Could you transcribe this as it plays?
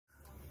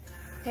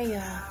Hey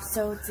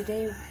so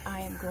today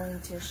I am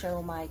going to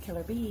show my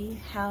killer bee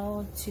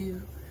how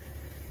to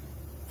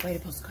write a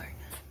postcard.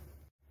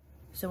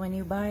 So when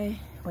you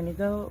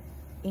go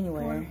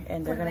anywhere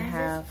and they're gonna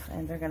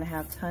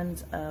have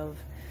tons of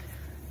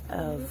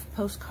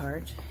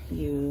postcards,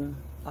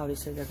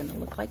 obviously they're gonna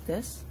look like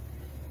this,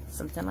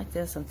 something like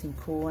this, something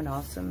cool and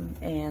awesome,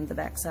 and the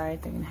back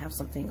side they're gonna have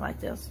something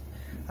like this.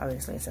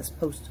 Obviously it says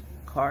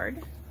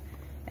postcard,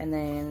 and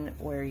then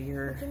where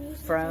you're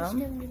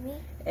from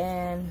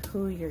and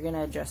who you're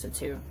gonna address it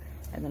to,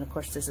 and then of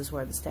course this is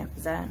where the stamp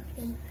is at.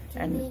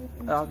 And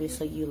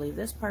obviously you leave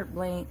this part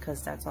blank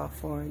because that's all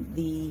for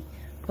the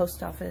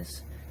post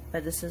office,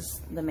 but this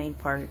is the main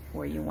part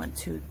where you want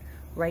to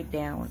write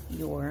down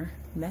your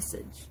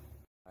message.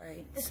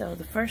 Alright, so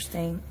the first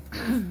thing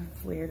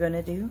we're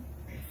gonna do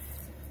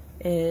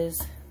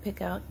is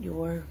pick out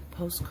your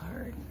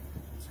postcard.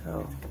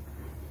 So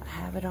I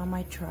have it on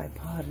my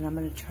tripod and I'm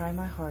going to try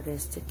my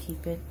hardest to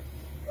keep it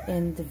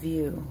in the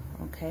view,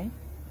 okay?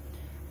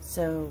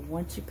 So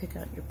once you pick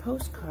out your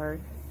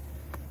postcard,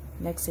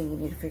 next thing you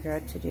need to figure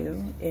out to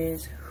do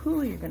is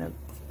who you're going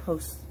to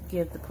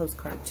give the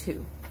postcard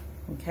to,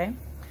 okay?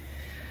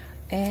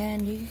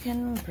 And you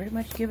can pretty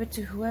much give it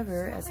to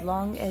whoever as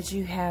long as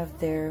you have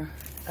their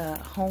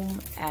home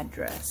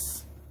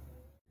address.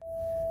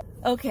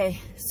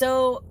 Okay,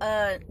 so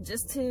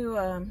just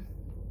to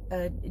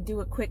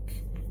do a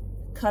quick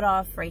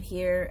cutoff right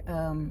here,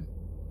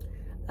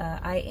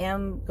 I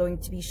am going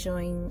to be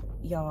showing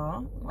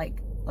y'all,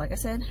 like I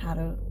said, how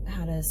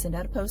to send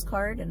out a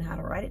postcard and how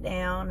to write it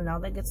down and all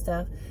that good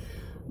stuff.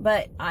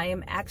 But I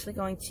am actually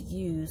going to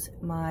use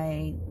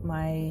my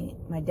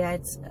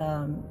dad's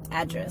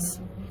address.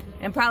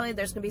 And probably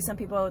there's gonna be some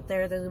people out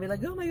there that'll be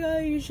like, oh my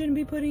god, you shouldn't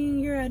be putting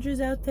your address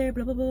out there,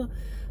 blah blah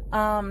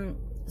blah.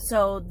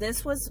 So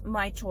this was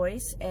my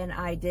choice, and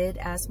I did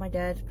ask my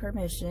dad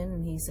permission,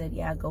 and he said,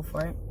 yeah, go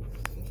for it.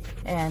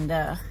 And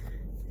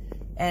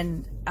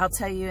I'll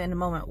tell you in a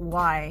moment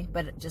why,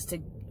 but just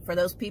for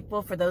those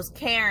people, for those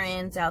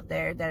Karens out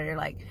there that are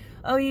like,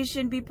 oh, you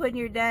shouldn't be putting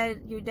your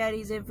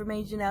daddy's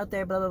information out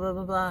there, blah blah blah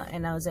blah blah.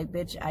 And I was like,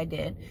 bitch, I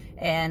did,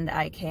 and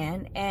I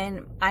can,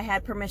 and I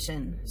had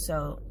permission,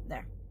 so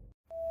there.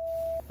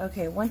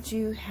 Okay, once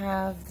you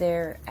have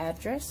their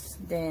address,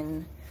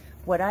 then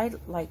what I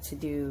like to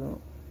do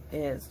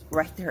is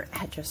write their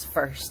address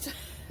first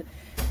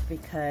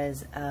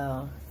because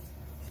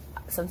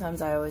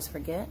sometimes I always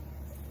forget,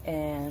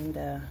 and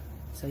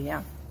so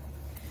yeah.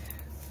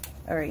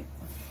 All right,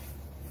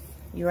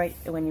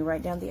 when you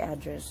write down the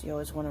address, you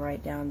always want to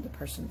write down the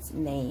person's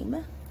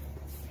name.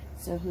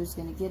 So who's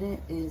gonna get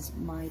it is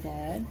my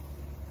dad.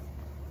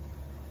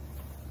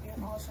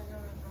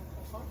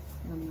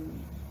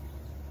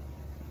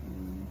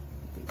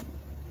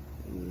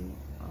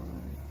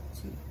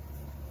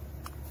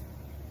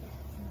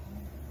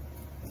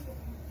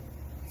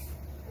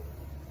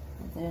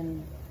 And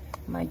then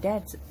my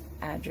dad's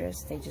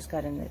address, they just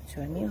got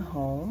into a new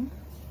home.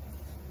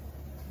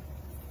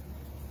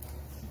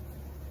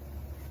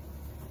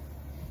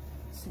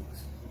 Six,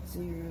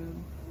 0,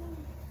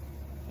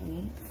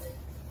 8.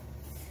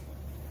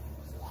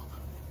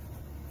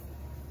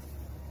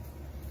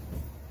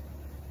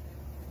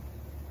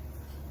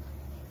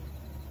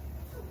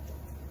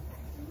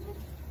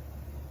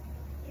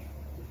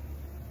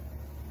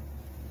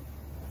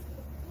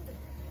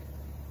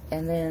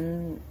 And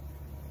then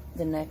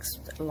the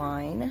next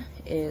line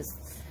is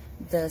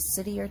the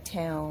city or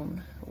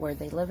town where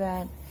they live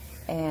at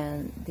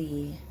and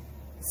the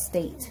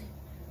state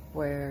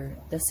where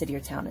the city or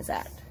town is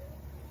at.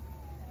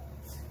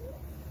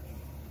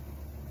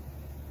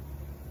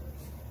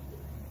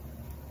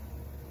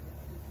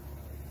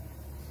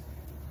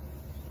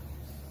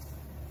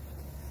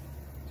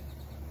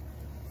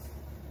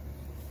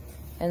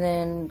 And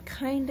then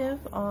kind of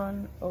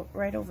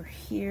right over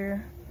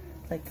here,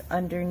 like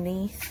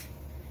underneath,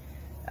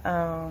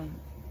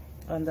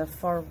 on the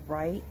far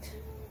right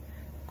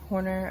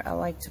corner, I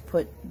like to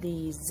put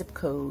the zip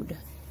code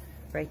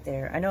right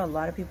there. I know a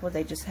lot of people,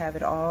 they just have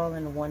it all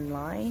in one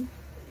line,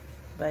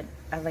 but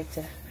I like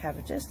to have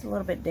it just a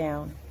little bit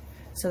down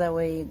so that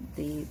way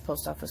the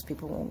post office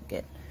people won't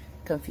get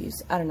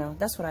confused. I don't know,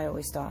 that's what I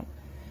always thought.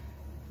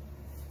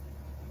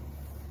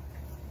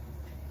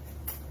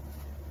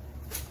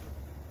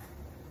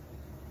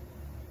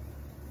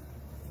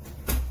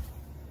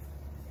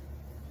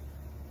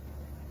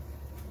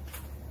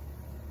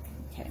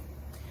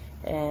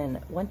 And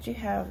once you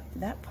have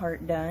that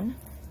part done,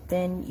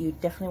 then you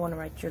definitely want to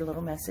write your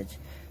little message.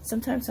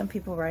 Sometimes some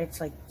people write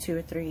like 2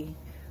 or 3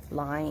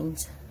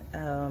 lines.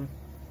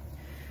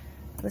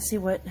 Let's see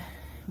what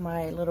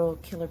my little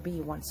killer bee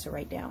wants to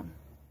write down.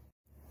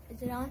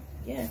 Is it on?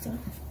 Yeah, it's on.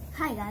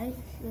 Hi guys,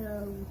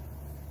 so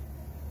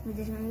we're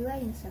just gonna be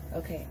writing stuff.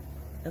 Okay,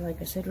 and like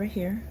I said, right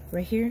here,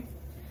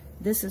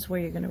 this is where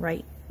you're gonna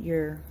write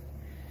your,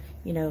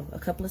 a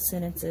couple of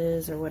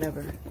sentences or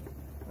whatever.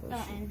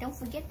 Oh, and don't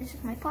forget, this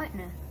is my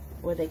partner.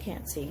 Well, they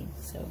can't see,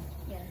 so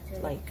yeah,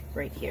 like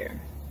right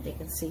here, they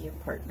can see your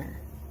partner.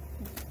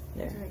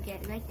 There. So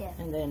get right there.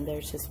 And then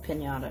there's his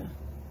piñata.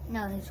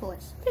 No, his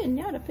horse.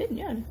 Pinata,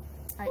 pinata.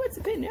 Right. What's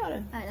a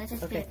pinata? Alright, let's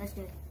just do it. Let's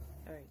do it.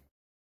 All right.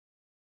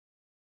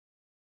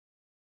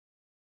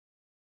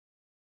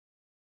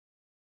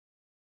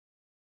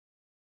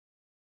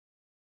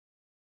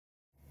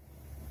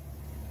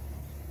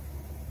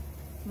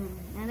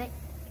 Have it?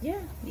 Yeah,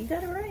 you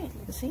got it right.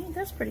 See,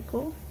 that's pretty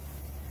cool.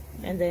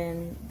 And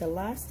then the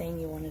last thing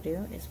you want to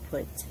do is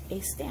put a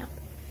stamp.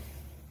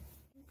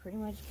 Pretty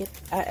much get,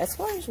 as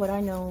far as what I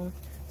know,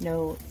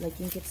 like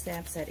you can get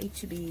stamps at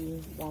HEB,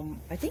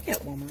 I think at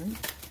Walmart.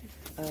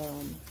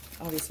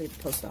 Obviously the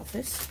post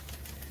office.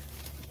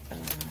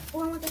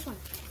 Oh, I want this one.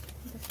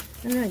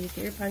 No,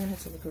 you're probably gonna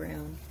have to look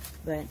around.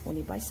 But when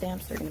you buy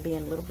stamps, they're gonna be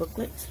in little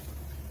booklets.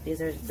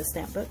 These are the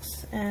stamp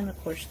books, and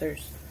of course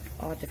there's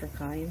all different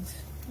kinds.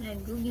 Like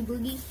Boogie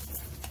Boogie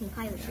and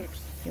pirate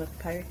ships. You want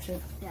the pirate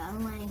ship? Yeah, I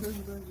don't want any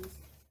Boogie Boogies.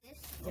 This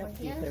Yep,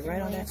 you put it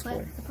right on that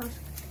square. The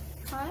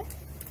postcard,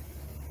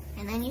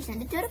 and then you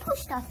send it to the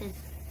post office.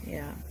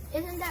 Yeah.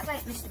 Isn't that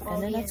right, Mr.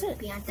 Baldy? And then that's it.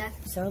 Bianca?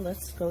 So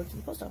let's go to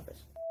the post office.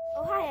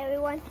 Oh, hi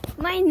everyone.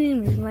 My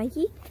name is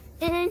Mikey,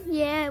 and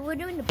yeah, we're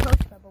doing the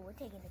postcard, but we're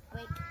taking a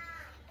break.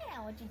 And I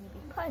want you to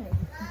be part of it.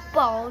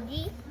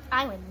 Baldy,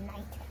 I'm a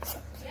knight.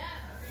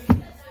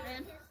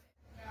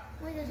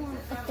 Where does one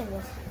look at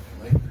this?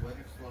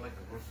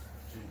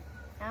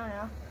 I don't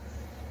know.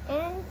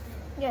 And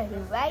yeah, he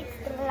rides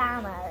the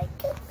llama like.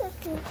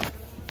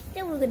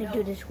 Then we're gonna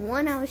do this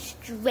 1 hour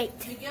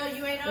straight. Miguel,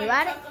 you ain't You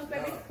got it?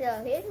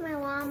 So here's my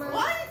llama.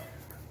 What?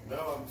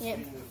 No, I'm Yep.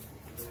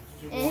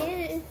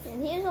 seeing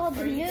And here's all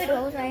the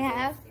noodles I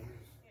have.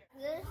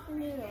 There's the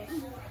noodles.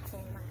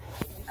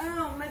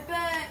 Oh, my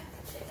back.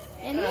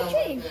 And my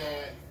train.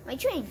 My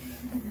train.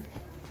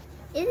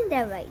 Isn't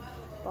that right,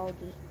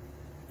 Baldy?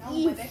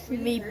 Yes,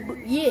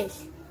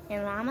 yes.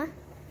 And Llama?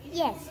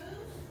 Yes.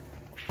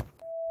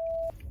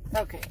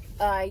 Okay,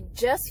 I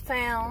just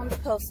found the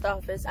post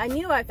office. I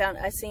knew I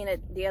seen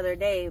it the other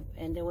day,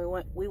 and then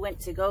we went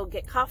to go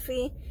get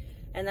coffee,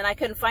 and then I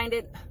couldn't find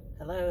it.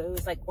 Hello, it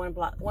was like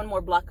one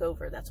more block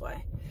over, that's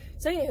why.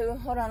 So anywho,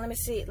 hold on, let me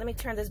see. Let me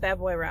turn this bad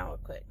boy around real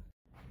quick.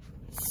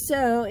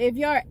 So if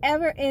you're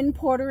ever in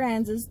Port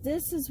Aransas,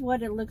 this is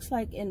what it looks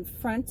like in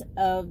front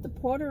of the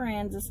Port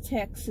Aransas,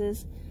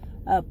 Texas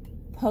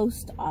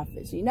post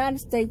office, United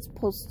States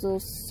Postal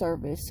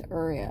Service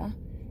area.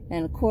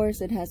 And of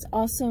course it has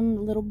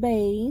awesome little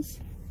bays.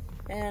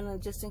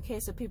 And just in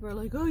case if people are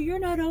like, oh, you're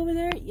not over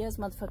there. Yes,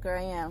 motherfucker,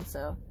 I am.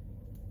 So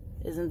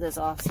isn't this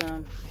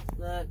awesome?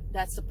 Look,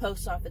 that's the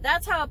post office.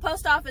 That's how a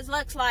post office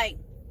looks like.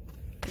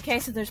 In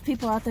case if there's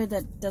people out there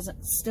that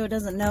still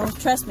doesn't know,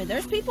 trust me,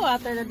 there's people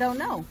out there that don't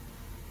know.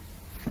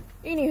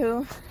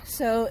 Anywho,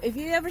 so if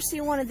you ever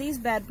see one of these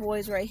bad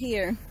boys right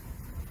here,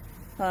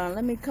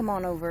 let me come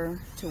on over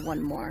to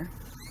one more,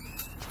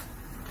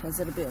 because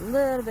it'll be a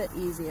little bit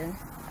easier.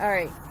 All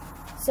right,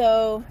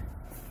 so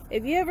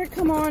if you ever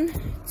come on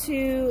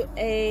to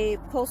a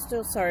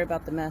postal, sorry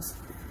about the mess,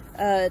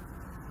 a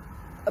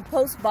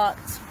post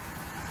box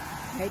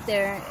right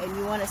there, and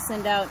you want to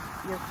send out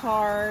your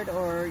card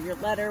or your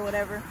letter,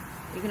 whatever,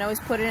 you can always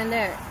put it in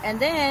there. And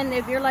then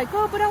if you're like,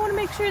 oh, but I want to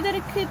make sure that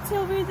it gets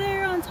over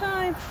there on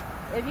time,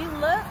 if you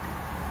look,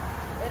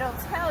 it'll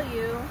tell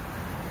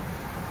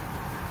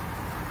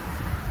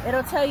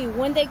you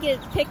when they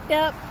get picked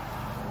up,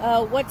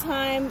 what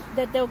time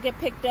that they'll get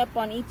picked up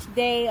on each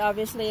day.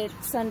 Obviously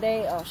it's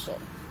Sunday. Oh shit,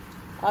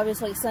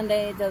 obviously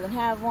Sunday doesn't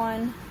have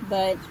one,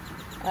 but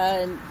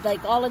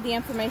like all of the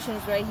information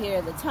is right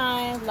here. The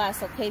time,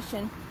 last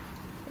location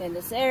in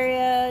this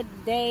area,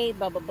 day,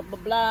 blah blah blah blah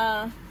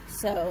blah.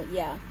 So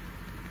yeah.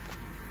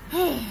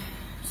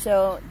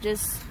 So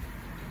just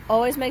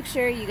always make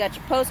sure you got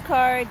your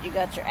postcard, you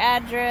got your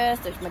address.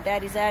 There's my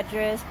daddy's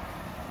address.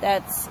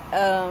 That's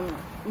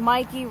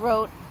Mikey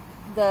wrote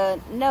the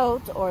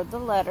note or the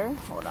letter.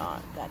 Hold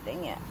on, god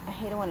dang it, I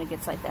hate it when it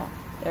gets like that.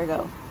 There we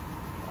go.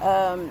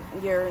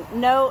 Your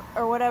note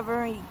or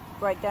whatever, you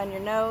write down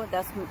your note.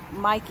 That's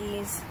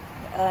Mikey's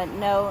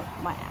note,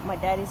 my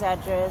daddy's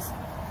address,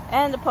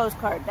 and the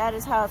postcard. That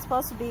is how it's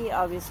supposed to be.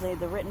 Obviously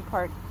the written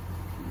part,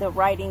 the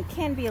writing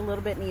can be a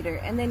little bit neater,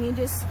 and then you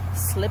just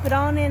slip it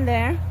on in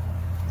there.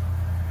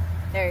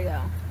 There you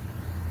go.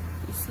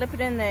 You slip it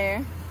in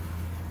there,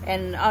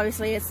 and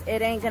obviously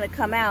it ain't gonna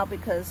come out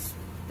because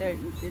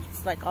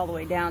it's like all the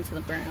way down to the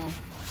ground.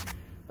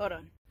 Hold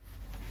on.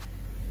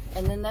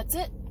 And then that's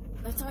it.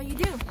 That's all you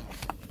do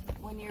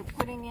when you're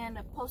putting in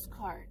a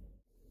postcard.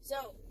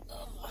 So,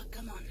 oh,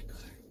 come on.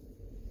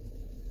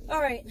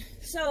 All right,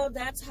 so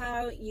that's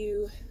how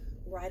you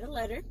write a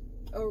letter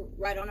or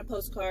write on a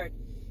postcard,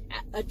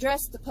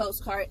 address the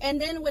postcard. And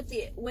then with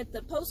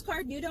the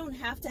postcard, you don't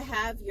have to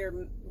have your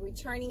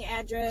returning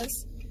address,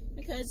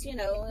 because, you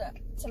know,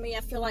 to me,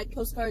 I feel like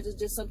postcards is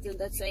just something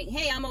that's saying,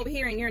 hey, I'm over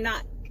here and you're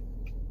not.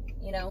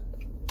 You know,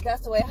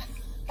 that's the way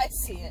I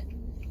see it.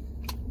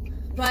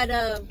 But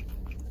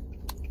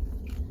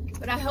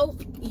I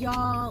hope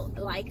y'all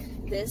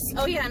like this.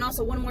 Oh yeah, and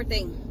also one more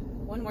thing.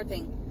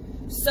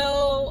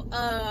 So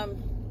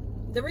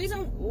the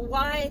reason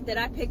why that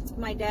I picked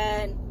my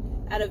dad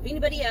out of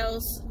anybody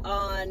else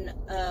on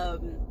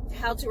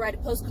how to write a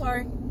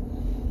postcard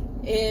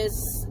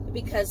is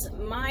because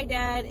my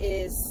dad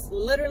is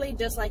literally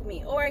just like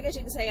me, or I guess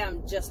you could say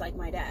I'm just like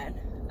my dad.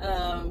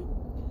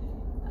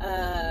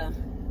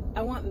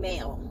 I want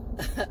mail.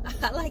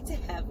 I like to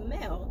have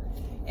mail,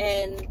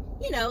 and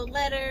you know,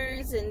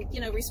 letters, and you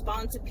know,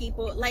 respond to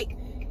people. Like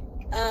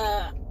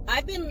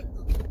I've been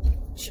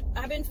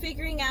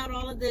figuring out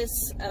all of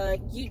this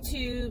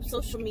YouTube,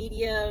 social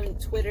media, and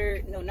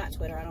Twitter. No, not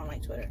Twitter. I don't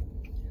like Twitter.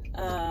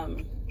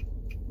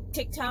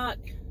 TikTok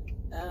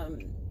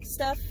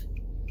stuff.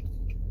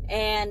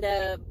 And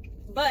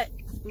but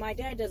my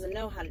dad doesn't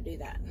know how to do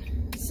that,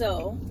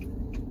 so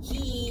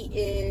he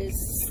is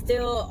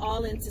still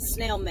all into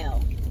snail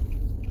mail.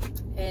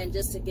 And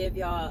just to give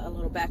y'all a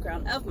little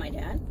background of my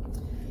dad,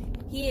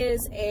 he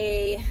is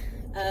a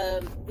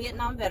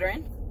Vietnam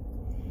veteran,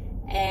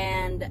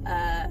 and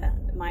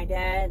my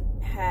dad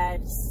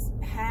had,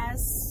 I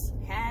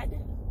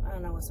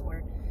don't know what's the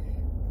word.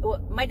 Well,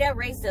 my dad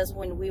raised us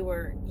when we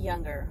were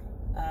younger.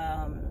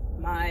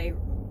 My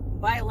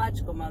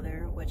biological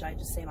mother, which I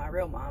just say my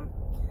real mom,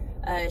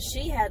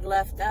 she had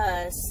left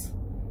us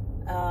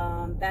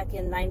back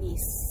in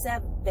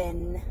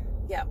 97.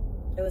 Yeah,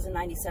 it was in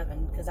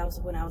 97, because that was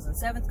when I was in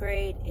 7th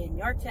grade in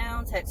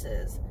Yorktown,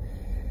 Texas.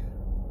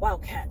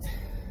 Wildcat.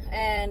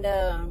 And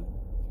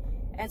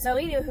so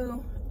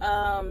anywho,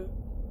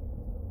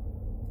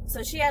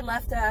 so she had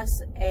left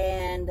us,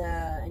 and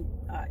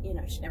you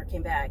know, she never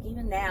came back.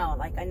 Even now,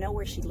 like, I know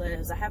where she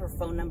lives. I have her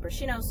phone number.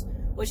 She knows,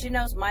 well, she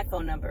knows my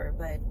phone number,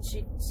 but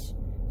she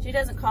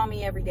doesn't call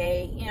me every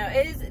day. You know,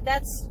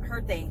 that's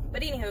her thing.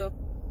 But anywho,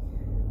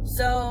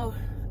 so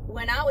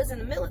when I was in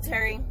the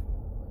military,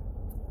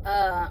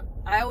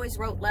 I always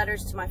wrote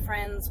letters to my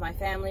friends, my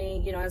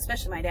family, you know,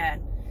 especially my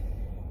dad.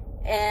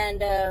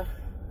 And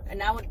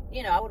I would,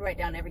 you know, I would write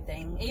down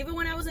everything. Even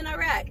when I was in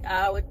Iraq,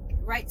 I would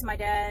write to my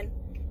dad,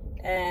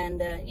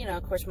 and you know,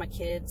 of course, my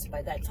kids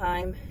by that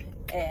time.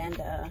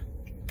 And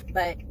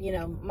but you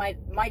know, my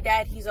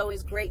dad, he's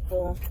always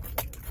grateful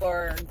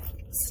for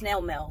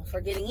snail mail,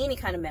 for getting any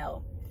kind of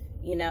mail,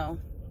 you know,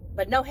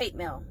 but no hate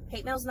mail.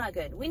 Hate mail's not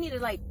good. We need to,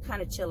 like,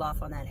 kind of chill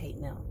off on that hate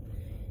mail,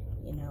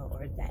 you know,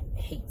 or that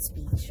hate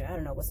speech, or I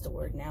don't know what's the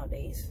word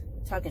nowadays,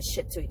 talking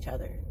shit to each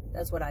other.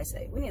 That's what I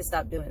say. We need to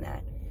stop doing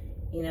that.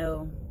 You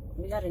know,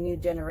 we got a new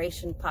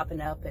generation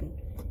popping up, and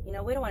you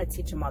know, we don't want to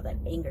teach them all that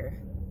anger.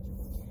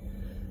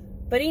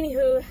 But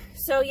anywho,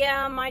 so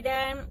yeah, my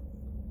dad,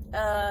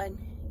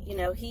 you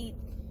know, he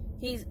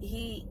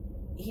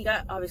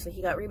got, obviously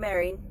he got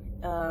remarried,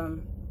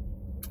 and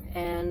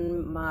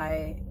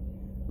my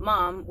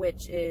mom,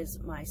 which is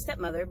my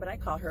stepmother, but I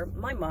call her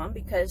my mom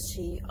because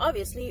she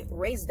obviously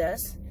raised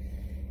us,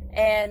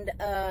 and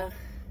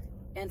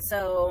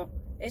so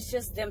it's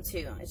just them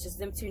two. It's just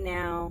them two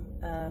now.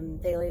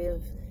 They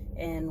live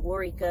in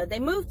Waurika. They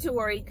moved to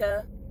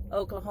Waurika,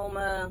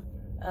 Oklahoma,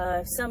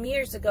 some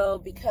years ago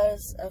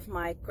because of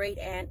my great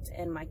aunt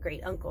and my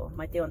great uncle,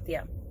 my tío and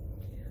tía.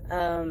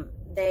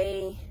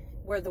 They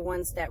were the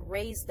ones that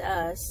raised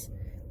us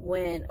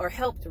when, or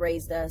helped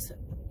raise us,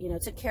 you know,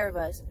 took care of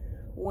us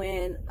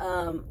when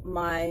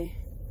my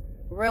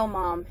real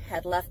mom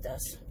had left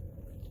us.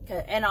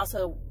 And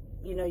also,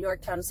 you know,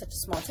 Yorktown is such a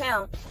small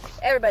town,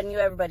 everybody knew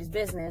everybody's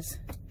business.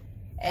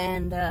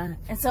 And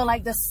so,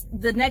 like,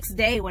 the next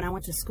day when I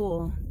went to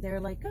school, they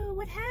were like, oh,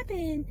 what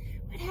happened?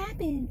 What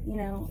happened? You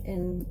know,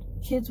 and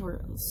kids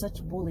were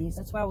such bullies.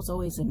 That's why I was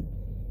always in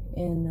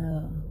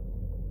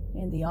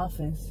the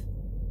office,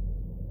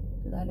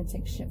 because I didn't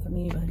take shit from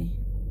anybody.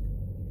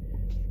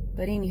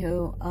 But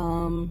anywho,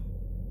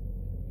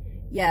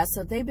 yeah,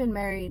 so they've been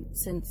married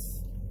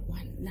since,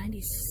 what,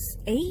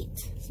 98?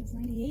 Since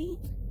 98?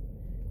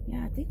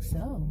 Yeah, I think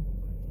so.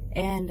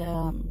 And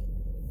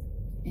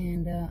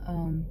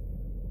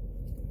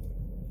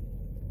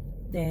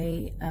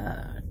they,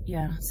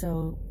 yeah,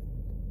 so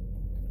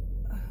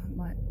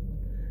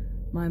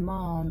my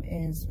mom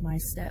is my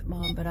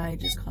stepmom, but I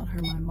just call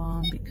her my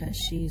mom because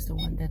she's the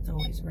one that's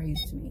always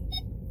raised me.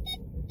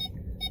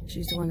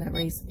 She's the one that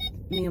raised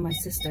me and my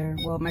sister.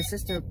 Well, my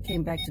sister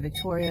came back to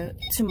Victoria,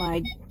 to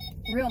my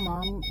real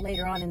mom,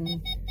 later on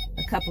in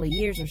a couple of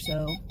years or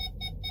so,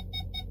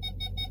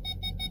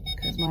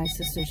 because my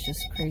sister's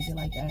just crazy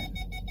like that.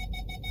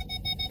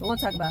 But we'll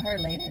talk about her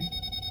later.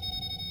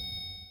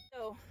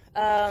 So,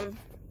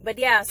 but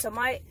yeah, so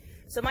my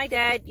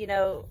dad, you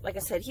know, like I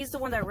said, he's the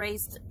one that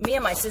raised me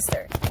and my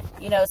sister,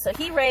 you know, so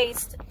he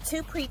raised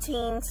two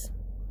preteen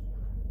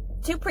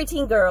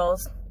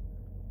girls,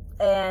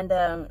 and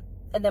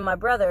then my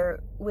brother,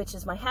 which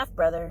is my half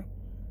brother,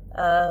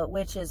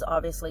 which is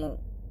obviously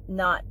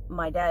not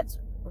my dad's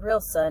real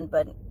son,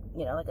 but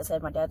you know, like I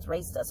said, my dad's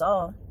raised us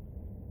all.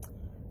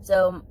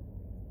 So,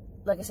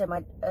 like I said,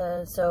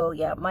 so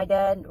yeah, my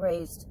dad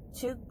raised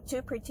two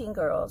preteen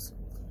girls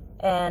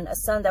and a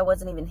son that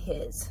wasn't even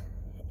his.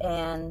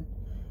 And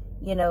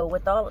you know,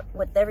 with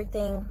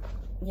everything,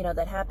 you know,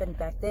 that happened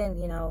back then,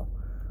 you know,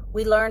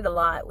 we learned a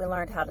lot. We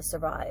learned how to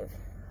survive.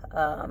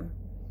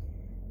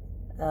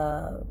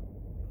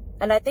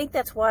 And I think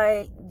that's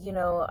why, you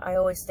know, I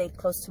always stayed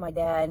close to my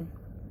dad.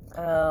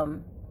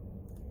 You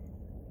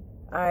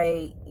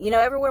know,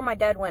 everywhere my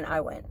dad went,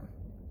 I went.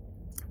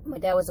 My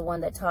dad was the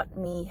one that taught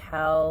me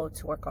how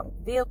to work on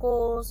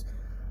vehicles.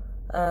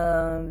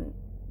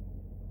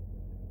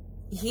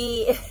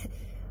 He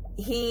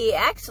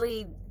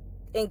actually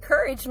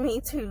encouraged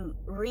me to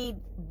read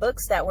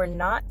books that were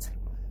not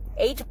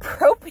age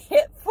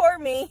appropriate for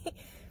me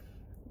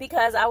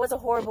because I was a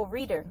horrible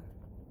reader.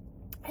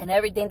 And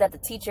everything that the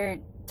teacher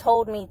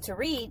told me to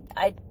read,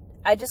 I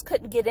just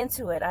couldn't get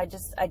into it. I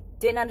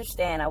didn't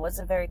understand. I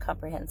wasn't very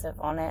comprehensive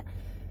on it.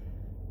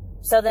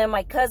 So then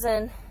my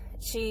cousin,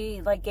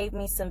 she like gave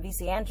me some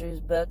V.C.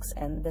 Andrews books,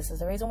 and this is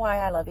the reason why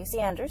I love V.C.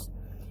 Andrews.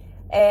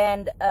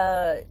 And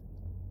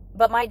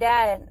but my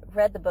dad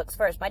read the books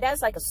first. My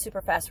dad's like a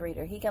super fast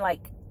reader. He can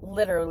like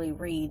literally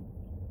read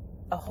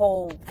a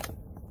whole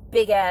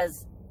big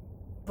ass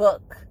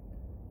book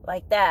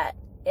like that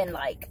in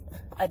like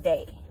a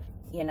day,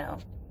 you know.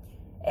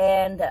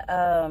 And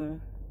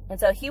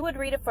so he would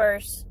read it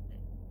first,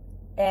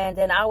 and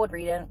then I would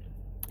read it,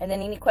 and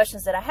then any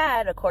questions that I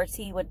had, of course,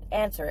 he would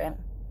answer it.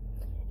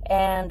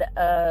 And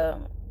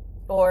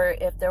or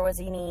if there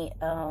was any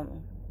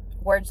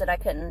words that I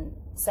couldn't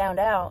sound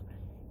out,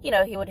 you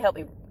know, he would help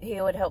me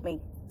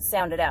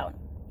sound it out.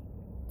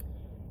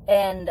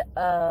 And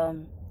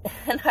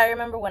and I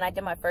remember when I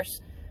did my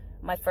first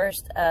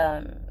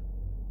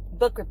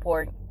book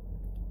report,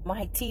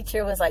 my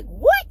teacher was like,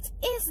 "What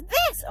is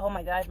this?" Oh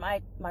my gosh,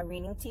 my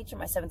reading teacher,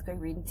 my 7th grade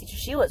reading teacher,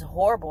 she was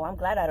horrible. I'm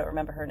glad I don't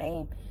remember her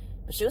name,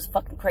 but she was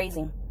fucking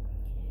crazy.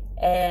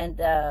 And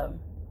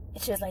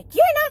she was like,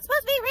 "You're not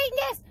supposed to be reading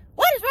this.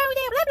 What is wrong with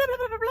you? Blah, blah,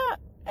 blah, blah, blah."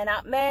 And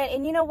man,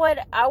 and you know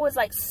what? I was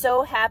like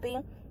so happy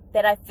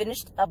that I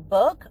finished a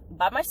book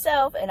by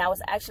myself, and I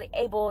was actually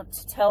able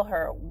to tell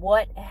her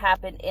what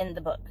happened in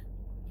the book.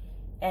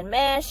 And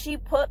man, she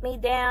put me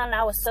down.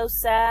 I was so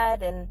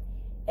sad, and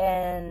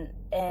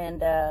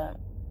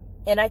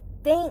I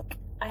think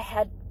I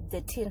had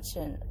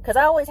detention, because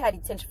I always had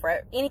detention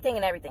for anything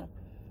and everything.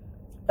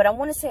 But I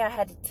want to say I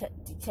had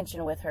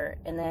detention with her.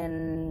 And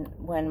then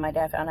when my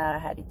dad found out I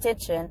had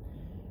detention,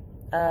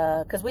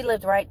 because we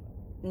lived right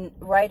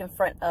in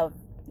front of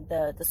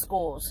the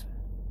schools,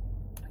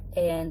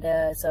 and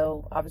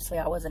so obviously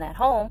I wasn't at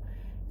home.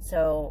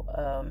 So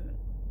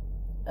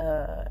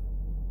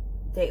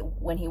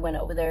when he went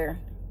over there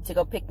to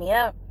go pick me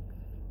up,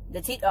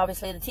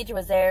 obviously the teacher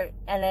was there,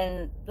 and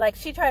then like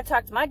she tried to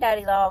talk to my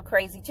daddy all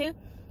crazy too.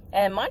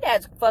 And my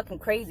dad's fucking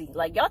crazy.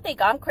 Like, y'all think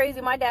I'm crazy?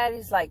 My dad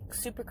is like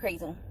super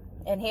crazy.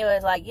 And he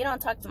was like, "You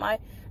don't talk to my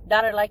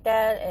daughter like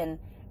that, and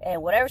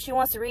whatever she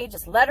wants to read,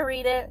 just let her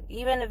read it.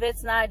 Even if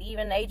it's not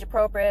even age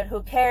appropriate,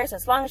 who cares?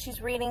 As long as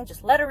she's reading,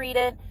 just let her read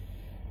it.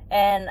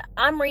 And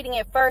I'm reading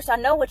it first. I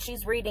know what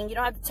she's reading. You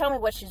don't have to tell me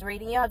what she's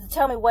reading. You don't have to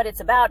tell me what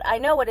it's about. I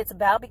know what it's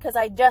about because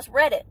I just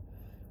read it."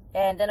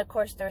 And then, of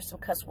course, there's some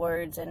cuss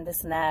words and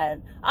this and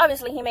that.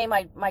 Obviously, he made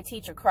my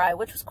teacher cry,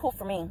 which was cool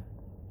for me.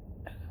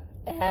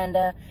 And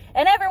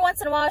every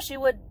once in a while, she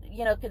would,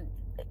 you know,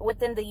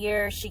 within the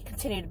year, she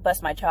continued to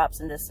bust my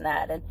chops and this and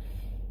that. And,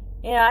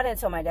 you know, I didn't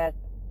tell my dad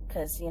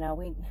because, you know,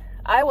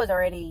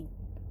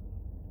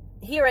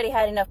 he already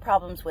had enough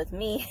problems with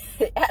me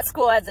at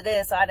school as it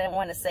is, so I didn't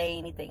want to say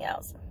anything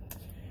else.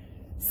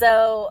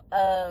 So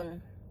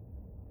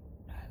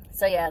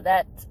yeah,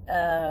 that,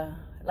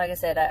 like I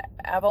said,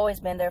 I've always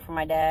been there for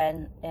my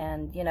dad,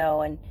 and, you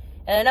know, and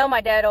I know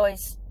my dad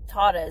always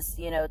taught us,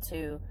 you know,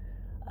 to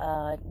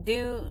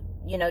do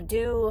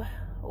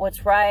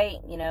what's right,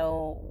 you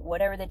know,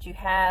 whatever that you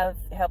have,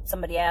 help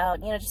somebody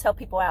out, you know, just help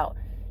people out,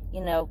 you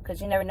know, because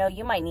you never know,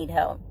 you might need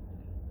help.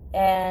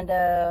 And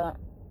I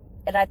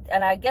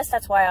guess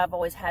that's why I've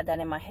always had that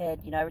in my head,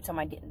 you know, every time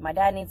my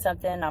dad needs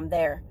something, I'm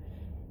there.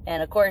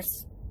 And of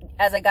course,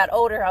 as I got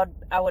older,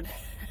 I would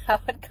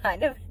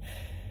kind of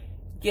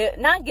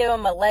not give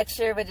him a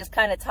lecture, but just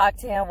kind of talk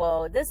to him.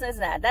 Well, this is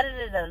that, da, da,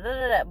 da, da,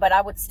 da, da, but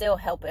I would still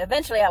help.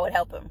 Eventually, I would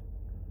help him.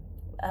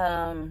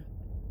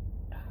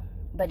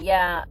 But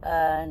yeah,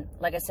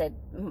 like I said,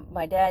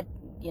 my dad,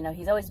 you know,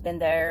 he's always been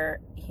there.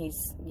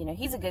 He's, you know,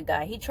 he's a good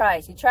guy. He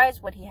tries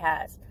what he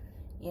has,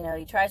 you know,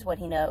 he tries what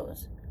he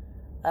knows.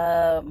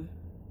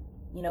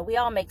 You know, we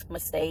all make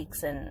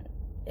mistakes, and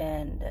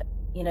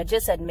you know,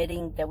 just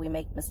admitting that we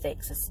make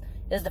mistakes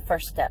is the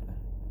first step.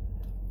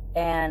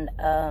 And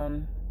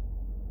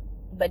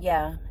but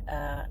yeah,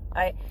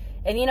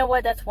 and you know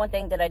what, that's one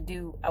thing that I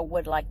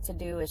would like to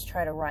do, is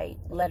try to write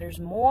letters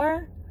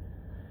more.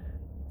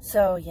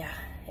 So yeah,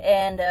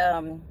 and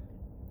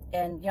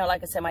you know,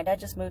 like I said, my dad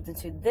just moved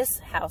into this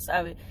house.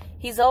 I mean,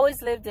 he's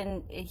lived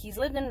in,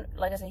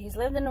 like I said, he's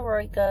lived in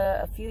Aurora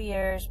a few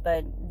years,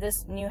 but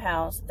this new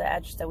house, the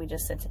address that we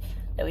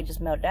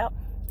just mailed out,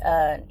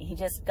 he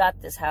just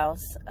got this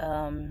house.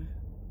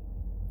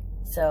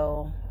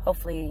 So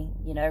hopefully,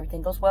 you know,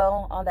 everything goes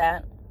well on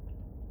that.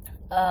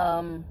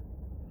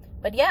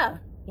 But yeah,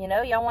 you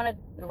know, y'all want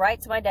to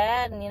write to my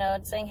dad and, you know,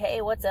 saying,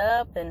 "Hey, what's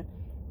up?" And,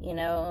 you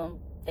know,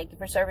 thank you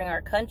for serving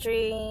our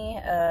country.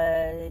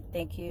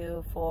 Thank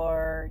you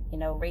for, you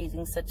know,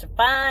 raising such a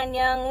fine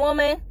young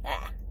woman.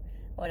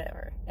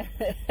 Whatever.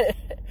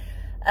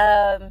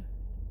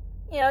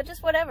 You know,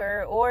 just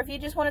whatever. Or if you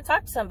just want to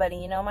talk to somebody,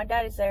 you know, my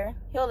daddy's there.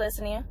 He'll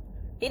listen to you.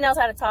 He knows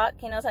how to talk.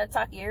 He knows how to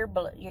talk your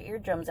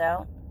eardrums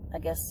out. I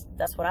guess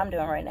that's what I'm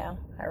doing right now,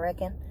 I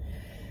reckon.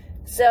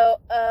 So,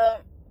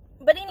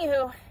 but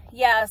anywho,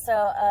 yeah, so,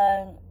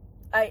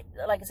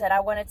 like I said, I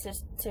wanted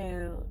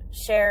to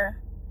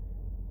share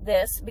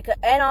this because,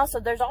 and also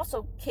there's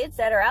also kids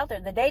that are out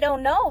there that they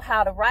don't know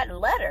how to write a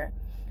letter.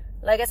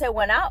 Like I said,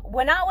 when I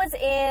was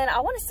in, I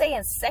want to say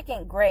in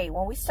 2nd grade,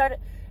 when we started,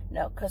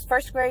 no, because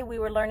 1st grade we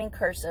were learning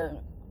cursive.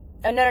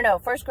 No,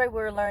 1st grade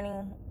we were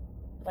learning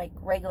like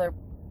regular,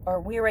 or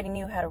we already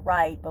knew how to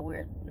write, but we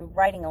were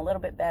writing a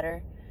little bit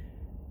better.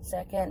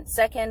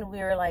 Second, we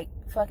were like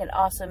fucking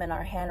awesome in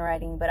our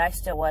handwriting, but I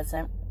still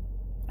wasn't.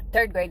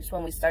 3rd grade is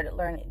when we started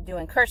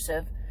doing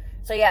cursive.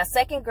 So yeah,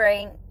 2nd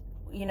grade,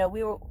 you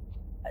know,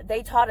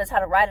 they taught us how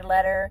to write a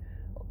letter,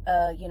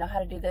 you know, how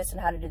to do this and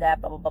how to do that,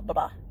 blah, blah, blah, blah,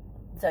 blah.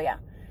 So yeah.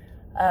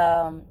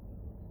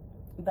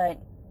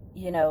 But,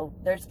 you know,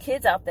 there's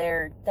kids out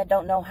there that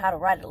don't know how to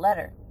write a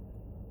letter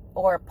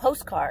or a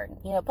postcard.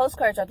 You know,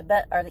 postcards are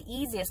the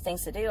easiest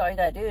things to do. All you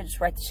gotta do is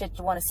just write the shit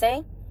you want to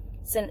say,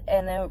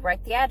 and then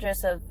write the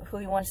address of who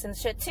you want to send the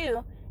shit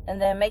to,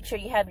 and then make sure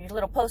you have your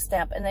little post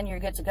stamp, and then you're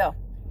good to go.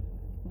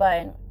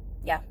 But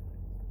yeah,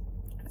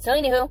 so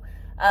anywho,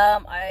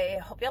 I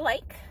hope you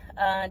like.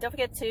 Don't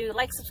forget to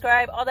like,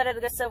 subscribe, all that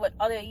other good stuff, what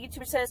all the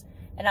YouTuber says,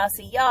 and I'll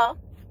see y'all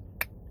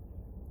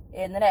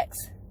in the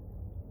next.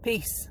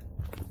 Peace.